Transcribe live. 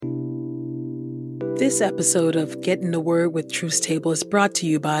This episode of Get in the Word with Truth Table is brought to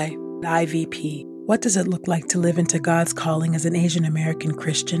you by IVP. What does it look like to live into God's calling as an Asian American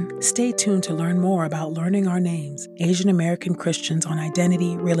Christian? Stay tuned to learn more about learning our names, Asian American Christians on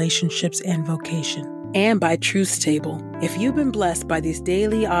identity, relationships, and vocation. And by Truth Table. If you've been blessed by these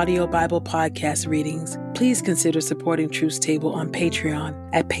daily audio Bible podcast readings, please consider supporting Truth Table on Patreon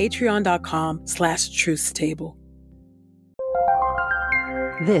at patreon.com/truthstable.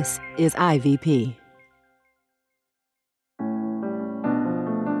 This is IVP.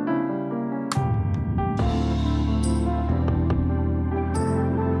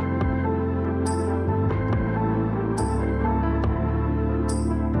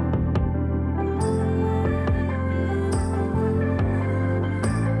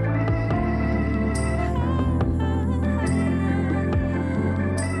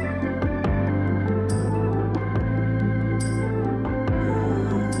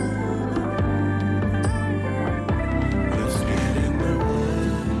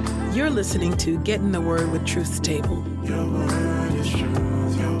 You're listening to Get in the Word with Truth Table. Your word is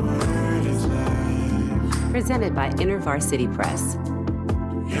truth, your word is life. Presented by InterVarsity Press.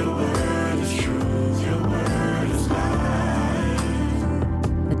 Your word is truth, your word is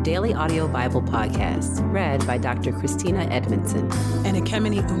life. The daily audio Bible podcast, read by Dr. Christina Edmondson. And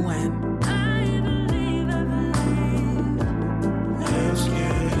Ekemini Uwan. Let's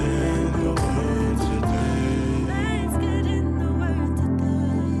get in the word today.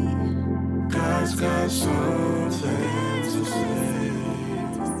 God's got something to say.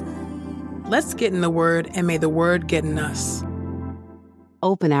 Let's get in the Word, and may the Word get in us.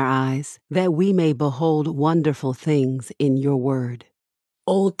 Open our eyes that we may behold wonderful things in your word.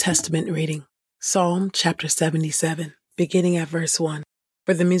 Old Testament reading, Psalm chapter 77, beginning at verse 1.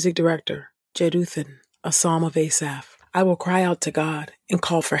 For the music director, Jeduthun, a psalm of Asaph. I will cry out to God and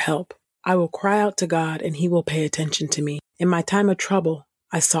call for help. I will cry out to God and he will pay attention to me. In my time of trouble,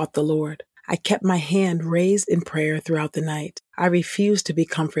 I sought the Lord. I kept my hand raised in prayer throughout the night. I refused to be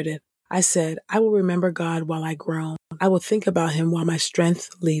comforted. I said, I will remember God while I groan. I will think about him while my strength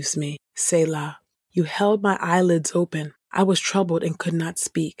leaves me. Selah. You held my eyelids open. I was troubled and could not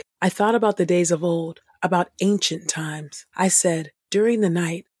speak. I thought about the days of old, about ancient times. I said, during the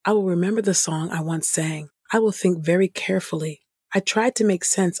night, I will remember the song I once sang. I will think very carefully. I tried to make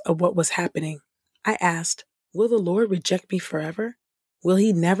sense of what was happening. I asked, will the Lord reject me forever? Will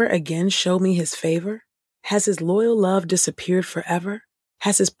he never again show me his favor? Has his loyal love disappeared forever?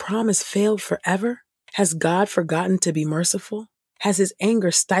 Has his promise failed forever? Has God forgotten to be merciful? Has his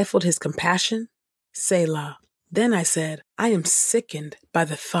anger stifled his compassion? Selah. Then I said, I am sickened by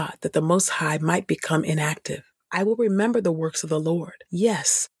the thought that the Most High might become inactive. I will remember the works of the Lord.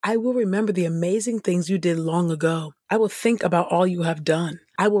 Yes, I will remember the amazing things you did long ago. I will think about all you have done.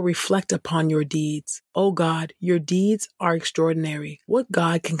 I will reflect upon your deeds. O God, your deeds are extraordinary. What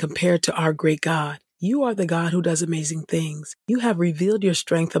God can compare to our great God? You are the God who does amazing things. You have revealed your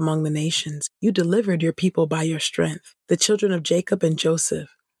strength among the nations. You delivered your people by your strength, the children of Jacob and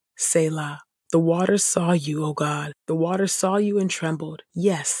Joseph. Selah. The waters saw you, O God. The waters saw you and trembled.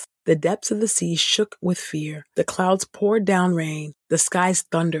 Yes, the depths of the sea shook with fear. The clouds poured down rain. The skies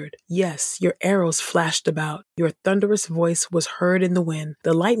thundered. Yes, your arrows flashed about. Your thunderous voice was heard in the wind.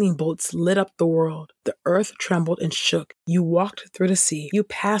 The lightning bolts lit up the world. The earth trembled and shook. You walked through the sea. You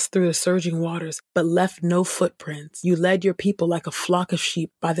passed through the surging waters, but left no footprints. You led your people like a flock of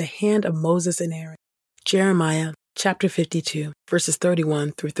sheep by the hand of Moses and Aaron. Jeremiah chapter 52, verses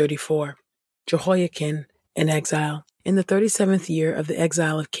 31 through 34. Jehoiakim in exile. In the 37th year of the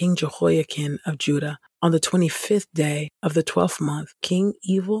exile of King Jehoiakim of Judah, on the 25th day of the 12th month, King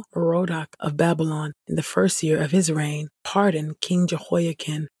Evil-Merodach of Babylon, in the first year of his reign, pardoned King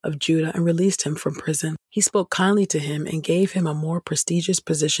Jehoiakim of Judah and released him from prison. He spoke kindly to him and gave him a more prestigious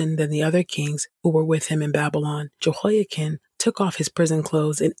position than the other kings who were with him in Babylon. Jehoiakim took off his prison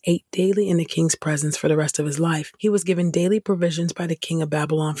clothes and ate daily in the king's presence for the rest of his life. He was given daily provisions by the king of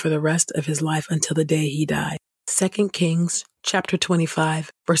Babylon for the rest of his life until the day he died. 2 Kings chapter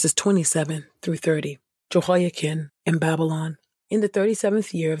 25, verses 27 through 30. Jehoiakim in Babylon. In the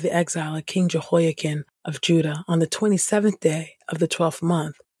 37th year of the exile of King Jehoiakim of Judah, on the 27th day of the 12th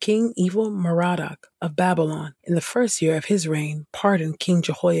month, King Evil-Merodach of Babylon, in the first year of his reign, pardoned King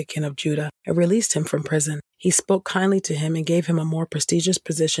Jehoiakim of Judah and released him from prison. He spoke kindly to him and gave him a more prestigious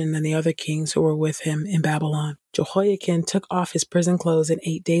position than the other kings who were with him in Babylon. Jehoiakim took off his prison clothes and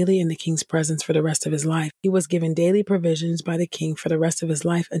ate daily in the king's presence for the rest of his life. He was given daily provisions by the king for the rest of his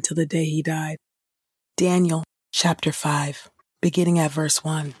life until the day he died. Daniel chapter 5, beginning at verse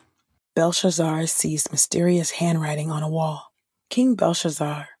 1. Belshazzar sees mysterious handwriting on a wall. King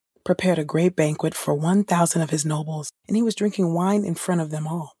Belshazzar prepared a great banquet for 1,000 of his nobles, and he was drinking wine in front of them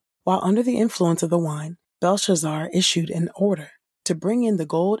all. While under the influence of the wine, Belshazzar issued an order to bring in the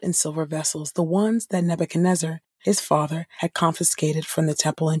gold and silver vessels, the ones that Nebuchadnezzar, his father, had confiscated from the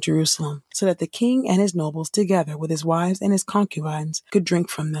temple in Jerusalem, so that the king and his nobles, together with his wives and his concubines, could drink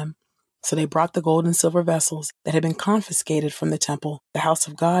from them. So they brought the gold and silver vessels that had been confiscated from the temple, the house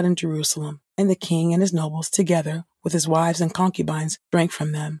of God in Jerusalem, and the king and his nobles, together with his wives and concubines, drank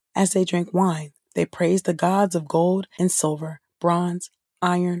from them. As they drank wine, they praised the gods of gold and silver, bronze,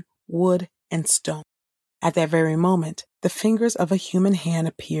 iron, wood, and stone. At that very moment, the fingers of a human hand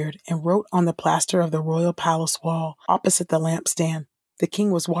appeared and wrote on the plaster of the royal palace wall opposite the lampstand. The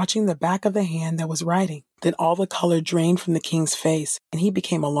king was watching the back of the hand that was writing. Then all the color drained from the king's face, and he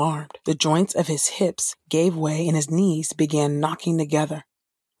became alarmed. The joints of his hips gave way, and his knees began knocking together.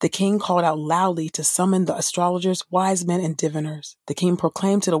 The king called out loudly to summon the astrologers, wise men, and diviners. The king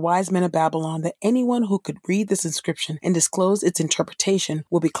proclaimed to the wise men of Babylon that anyone who could read this inscription and disclose its interpretation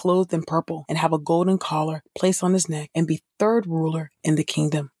will be clothed in purple and have a golden collar placed on his neck and be third ruler in the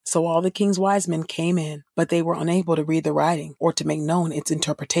kingdom. So all the king's wise men came in, but they were unable to read the writing or to make known its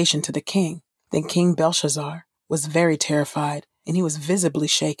interpretation to the king. Then King Belshazzar was very terrified, and he was visibly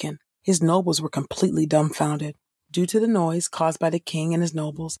shaken. His nobles were completely dumbfounded. Due to the noise caused by the king and his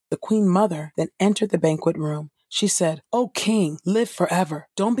nobles, the queen mother then entered the banquet room. She said, "O king, live forever.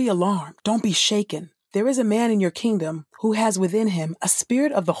 Don't be alarmed. Don't be shaken. There is a man in your kingdom who has within him a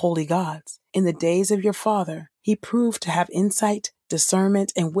spirit of the holy gods. In the days of your father, he proved to have insight,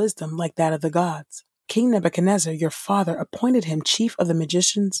 discernment, and wisdom like that of the gods. King Nebuchadnezzar, your father, appointed him chief of the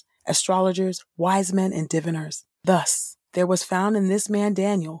magicians, astrologers, wise men, and diviners. Thus, there was found in this man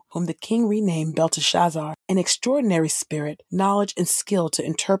Daniel, whom the king renamed Belteshazzar, an extraordinary spirit, knowledge, and skill to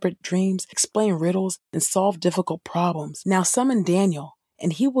interpret dreams, explain riddles, and solve difficult problems. Now summon Daniel,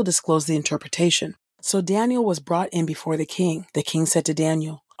 and he will disclose the interpretation." So Daniel was brought in before the king. The king said to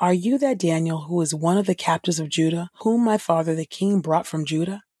Daniel, "Are you that Daniel who is one of the captives of Judah, whom my father the king brought from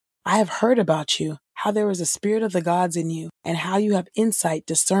Judah? I have heard about you, how there is a spirit of the gods in you, and how you have insight,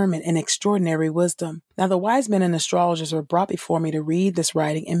 discernment, and extraordinary wisdom. Now the wise men and astrologers were brought before me to read this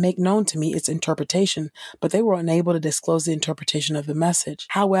writing and make known to me its interpretation, but they were unable to disclose the interpretation of the message.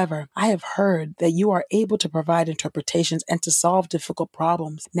 However, I have heard that you are able to provide interpretations and to solve difficult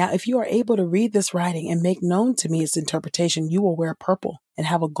problems. Now if you are able to read this writing and make known to me its interpretation, you will wear purple and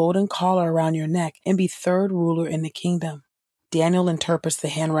have a golden collar around your neck and be third ruler in the kingdom." Daniel interprets the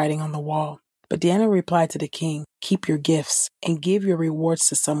handwriting on the wall. But Daniel replied to the king, "Keep your gifts and give your rewards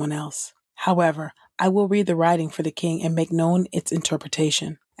to someone else. However, I will read the writing for the king and make known its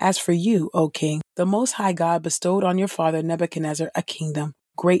interpretation. As for you, O king, the Most High God bestowed on your father Nebuchadnezzar a kingdom,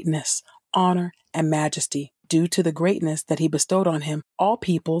 greatness, honor, and majesty. Due to the greatness that he bestowed on him, all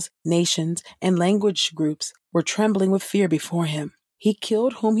peoples, nations, and language groups were trembling with fear before him. He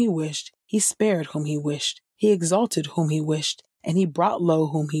killed whom he wished, he spared whom he wished, he exalted whom he wished, and he brought low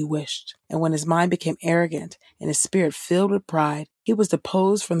whom he wished. And when his mind became arrogant and his spirit filled with pride, he was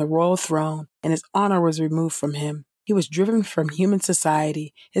deposed from the royal throne, and his honor was removed from him. He was driven from human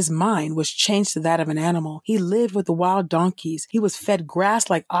society. His mind was changed to that of an animal. He lived with the wild donkeys. He was fed grass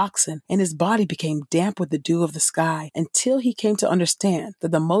like oxen, and his body became damp with the dew of the sky, until he came to understand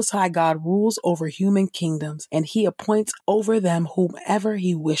that the Most High God rules over human kingdoms, and he appoints over them whomever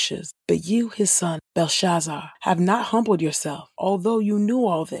he wishes. But you, his son, Belshazzar, have not humbled yourself, although you knew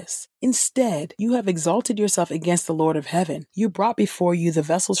all this. Instead, you have exalted yourself against the Lord of heaven. You brought before you the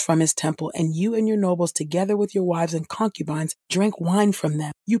vessels from his temple, and you and your nobles, together with your wives and concubines, drank wine from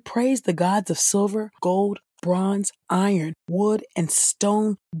them. You praised the gods of silver, gold, bronze, iron, wood, and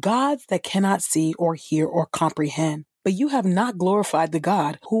stone, gods that cannot see or hear or comprehend. But you have not glorified the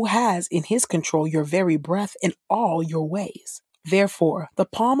God who has in his control your very breath and all your ways. Therefore, the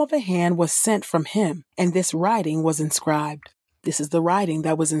palm of a hand was sent from him, and this writing was inscribed. This is the writing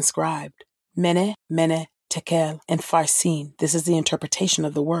that was inscribed. Mene, Mene, Tekel, and Farsin. This is the interpretation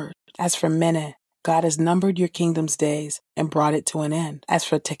of the word. As for Mene, God has numbered your kingdom's days and brought it to an end. As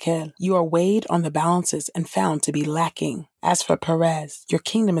for Tekel, you are weighed on the balances and found to be lacking. As for Perez, your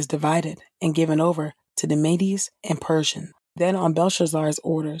kingdom is divided and given over to the Medes and Persians. Then on Belshazzar's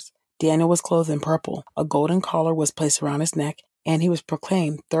orders, Daniel was clothed in purple. A golden collar was placed around his neck, and he was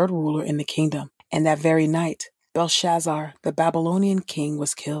proclaimed third ruler in the kingdom. And that very night, Belshazzar, the Babylonian king,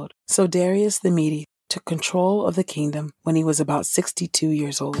 was killed. So Darius the Mede took control of the kingdom when he was about 62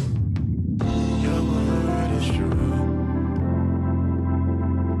 years old. Your word is true.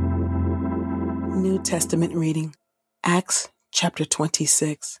 New Testament reading, Acts chapter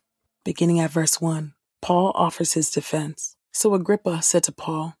 26, beginning at verse 1. Paul offers his defense. So Agrippa said to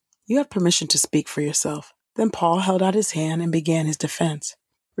Paul, You have permission to speak for yourself." Then Paul held out his hand and began his defense.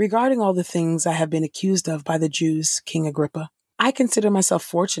 "Regarding all the things I have been accused of by the Jews, King Agrippa, I consider myself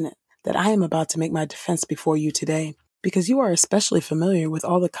fortunate that I am about to make my defense before you today, because you are especially familiar with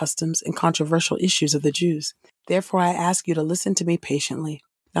all the customs and controversial issues of the Jews. Therefore, I ask you to listen to me patiently.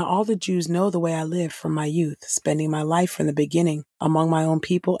 Now, all the Jews know the way I lived from my youth, spending my life from the beginning among my own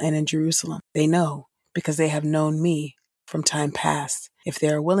people and in Jerusalem. They know, because they have known me from time past, if they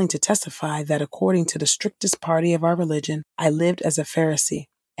are willing to testify that according to the strictest party of our religion, I lived as a Pharisee.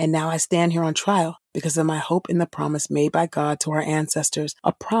 And now I stand here on trial because of my hope in the promise made by God to our ancestors,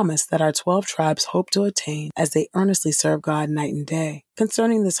 a promise that our 12 tribes hope to attain as they earnestly serve God night and day.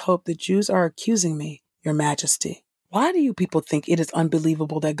 Concerning this hope, the Jews are accusing me, Your Majesty. Why do you people think it is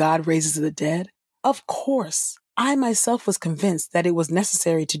unbelievable that God raises the dead? Of course, I myself was convinced that it was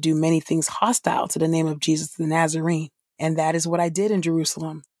necessary to do many things hostile to the name of Jesus the Nazarene. And that is what I did in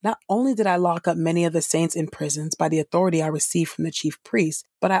Jerusalem. Not only did I lock up many of the saints in prisons by the authority I received from the chief priests,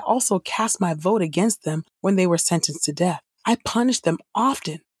 but I also cast my vote against them when they were sentenced to death. I punished them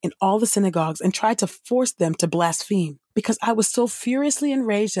often in all the synagogues and tried to force them to blaspheme. Because I was so furiously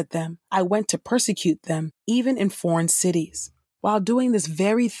enraged at them, I went to persecute them, even in foreign cities. While doing this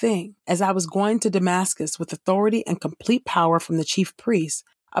very thing, as I was going to Damascus with authority and complete power from the chief priests,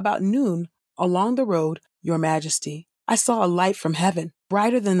 about noon, along the road, Your Majesty, I saw a light from heaven,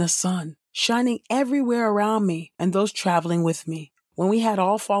 brighter than the sun, shining everywhere around me and those traveling with me. When we had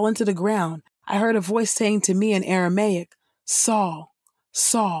all fallen to the ground, I heard a voice saying to me in Aramaic, Saul,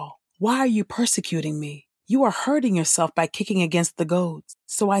 Saul, why are you persecuting me? You are hurting yourself by kicking against the goads.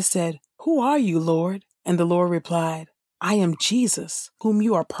 So I said, Who are you, Lord? And the Lord replied, I am Jesus, whom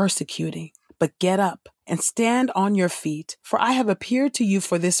you are persecuting. But get up and stand on your feet, for I have appeared to you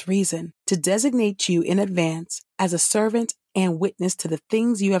for this reason, to designate you in advance as a servant and witness to the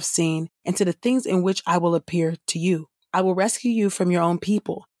things you have seen and to the things in which I will appear to you. I will rescue you from your own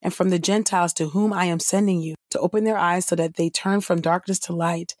people and from the Gentiles to whom I am sending you, to open their eyes so that they turn from darkness to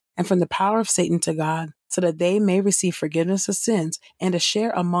light and from the power of Satan to God, so that they may receive forgiveness of sins and a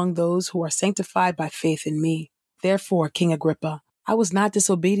share among those who are sanctified by faith in me. Therefore, King Agrippa, I was not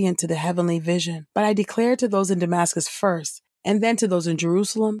disobedient to the heavenly vision, but I declared to those in Damascus first, and then to those in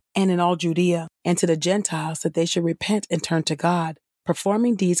Jerusalem and in all Judea, and to the Gentiles that they should repent and turn to God,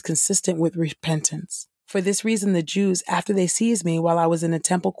 performing deeds consistent with repentance. For this reason, the Jews, after they seized me while I was in the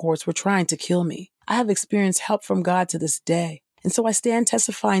temple courts, were trying to kill me. I have experienced help from God to this day, and so I stand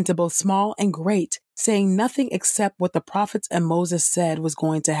testifying to both small and great, saying nothing except what the prophets and Moses said was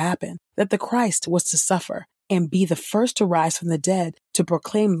going to happen, that the Christ was to suffer and be the first to rise from the dead, to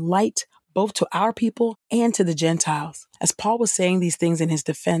proclaim light both to our people and to the Gentiles. As Paul was saying these things in his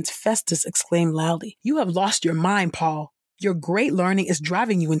defense, Festus exclaimed loudly, You have lost your mind, Paul. Your great learning is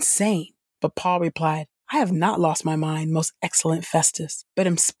driving you insane. But Paul replied, I have not lost my mind, most excellent Festus, but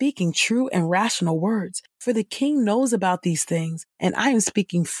am speaking true and rational words. For the king knows about these things, and I am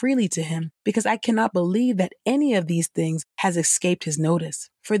speaking freely to him, because I cannot believe that any of these things has escaped his notice.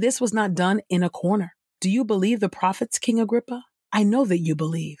 For this was not done in a corner. Do you believe the prophets, King Agrippa? I know that you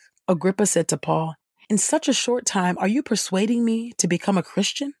believe. Agrippa said to Paul, In such a short time, are you persuading me to become a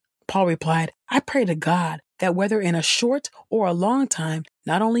Christian? Paul replied, I pray to God that whether in a short or a long time,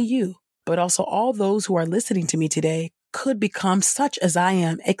 not only you, but also all those who are listening to me today could become such as I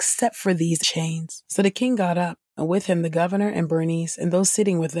am, except for these chains. So the king got up, and with him the governor and Bernice and those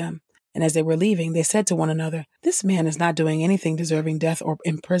sitting with them. And as they were leaving, they said to one another, This man is not doing anything deserving death or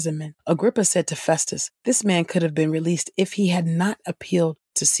imprisonment. Agrippa said to Festus, This man could have been released if he had not appealed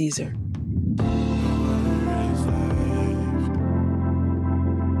to Caesar.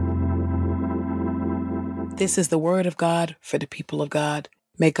 This is the word of God for the people of God.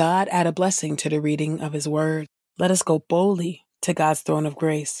 May God add a blessing to the reading of his word. Let us go boldly to God's throne of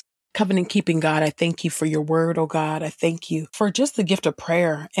grace. Covenant-keeping God, I thank you for your word, oh God. I thank you for just the gift of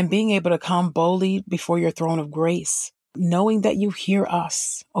prayer and being able to come boldly before your throne of grace, knowing that you hear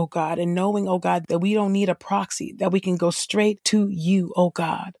us, oh God, and knowing, oh God, that we don't need a proxy, that we can go straight to you, oh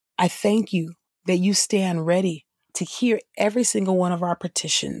God. I thank you that you stand ready to hear every single one of our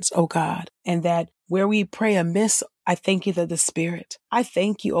petitions, oh God, and that where we pray amiss, I thank you that the Spirit. I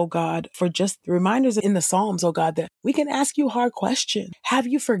thank you, oh God, for just reminders in the Psalms, oh God, that we can ask you hard questions. Have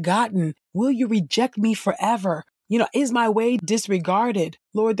you forgotten? Will you reject me forever? Is my way disregarded?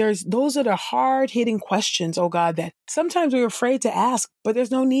 Lord, those are the hard-hitting questions, oh God, that sometimes we're afraid to ask, but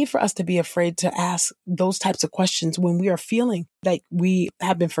there's no need for us to be afraid to ask those types of questions when we are feeling like we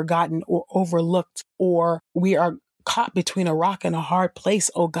have been forgotten or overlooked, or we are caught between a rock and a hard place,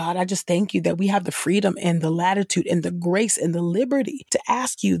 oh God. I just thank you that we have the freedom and the latitude and the grace and the liberty to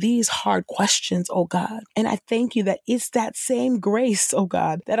ask you these hard questions, oh God. And I thank you that it's that same grace, oh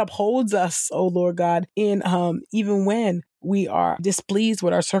God, that upholds us, oh Lord God, in even when we are displeased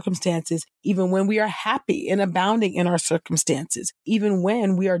with our circumstances, even when we are happy and abounding in our circumstances, even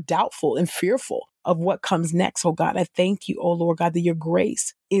when we are doubtful and fearful of what comes next, oh God. I thank you, oh Lord God, that your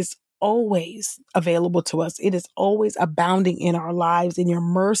grace is always available to us. It is always abounding in our lives, in your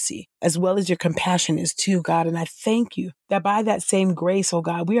mercy, as well as your compassion is too, God. And I thank you that by that same grace, oh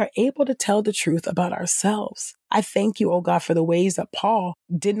God, we are able to tell the truth about ourselves. I thank you, oh God, for the ways that Paul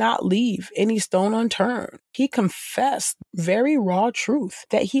did not leave any stone unturned. He confessed very raw truth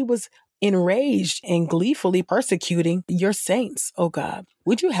that he was enraged and gleefully persecuting your saints, oh God.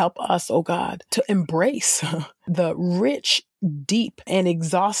 Would you help us, oh God, to embrace the rich, deep, and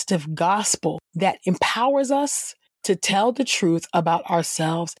exhaustive gospel that empowers us to tell the truth about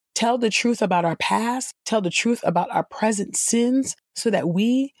ourselves, tell the truth about our past, tell the truth about our present sins, so that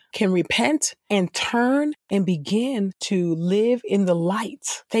we can repent and turn and begin to live in the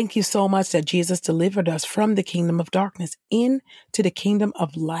light. Thank you so much that Jesus delivered us from the kingdom of darkness into the kingdom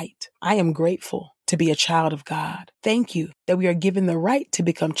of light. I am grateful to be a child of God. Thank you that we are given the right to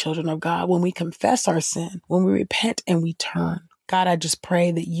become children of God when we confess our sin, when we repent and we turn. God, I just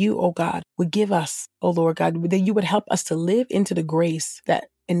pray that you, oh God, would give us, oh Lord God, that you would help us to live into the grace that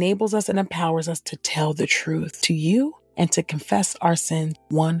enables us and empowers us to tell the truth to you and to confess our sins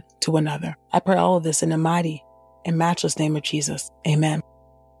one to another. I pray all of this in the mighty and matchless name of Jesus. Amen.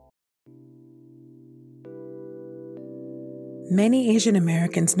 Many Asian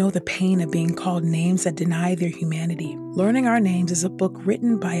Americans know the pain of being called names that deny their humanity. Learning Our Names is a book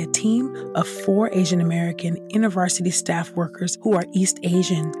written by a team of 4 Asian American InterVarsity staff workers who are East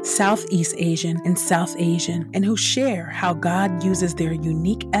Asian, Southeast Asian, and South Asian, and who share how God uses their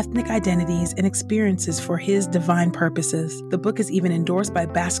unique ethnic identities and experiences for His divine purposes. The book is even endorsed by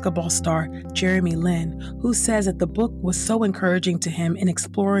basketball star Jeremy Lin, who says that the book was so encouraging to him in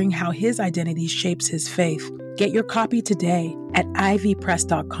exploring how his identity shapes his faith. Get your copy today at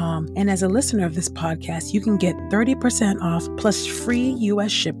ivpress.com. And as a listener of this podcast, you can get 30% off plus free U.S.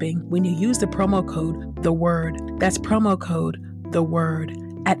 shipping when you use the promo code The Word. That's promo code The Word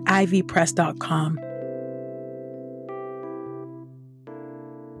at ivpress.com.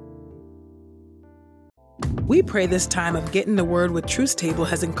 We pray this time of Getting the Word with Truth Table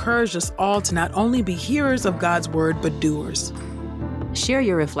has encouraged us all to not only be hearers of God's Word, but doers. Share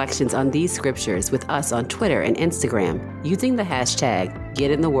your reflections on these scriptures with us on Twitter and Instagram using the hashtag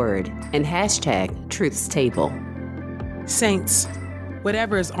 #GetInTheWord and hashtag #TruthsTable. Saints,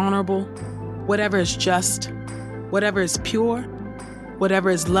 whatever is honorable, whatever is just, whatever is pure, whatever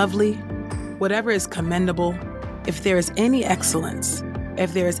is lovely, whatever is commendable, if there is any excellence,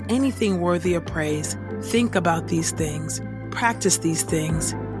 if there is anything worthy of praise, think about these things, practice these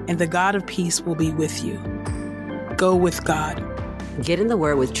things, and the God of peace will be with you. Go with God. Get in the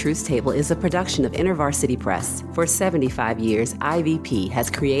Word with Truth Table is a production of InterVarsity Press. For 75 years, IVP has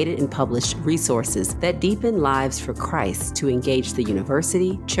created and published resources that deepen lives for Christ to engage the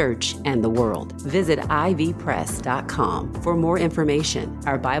university, church, and the world. Visit ivpress.com for more information.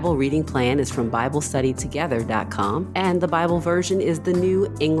 Our Bible reading plan is from BibleStudyTogether.com, and the Bible version is the new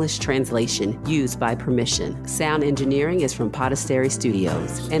English translation used by permission. Sound engineering is from Podastery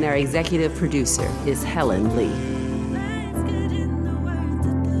Studios, and our executive producer is Helen Lee.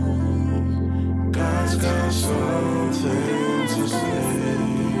 God's got something to say.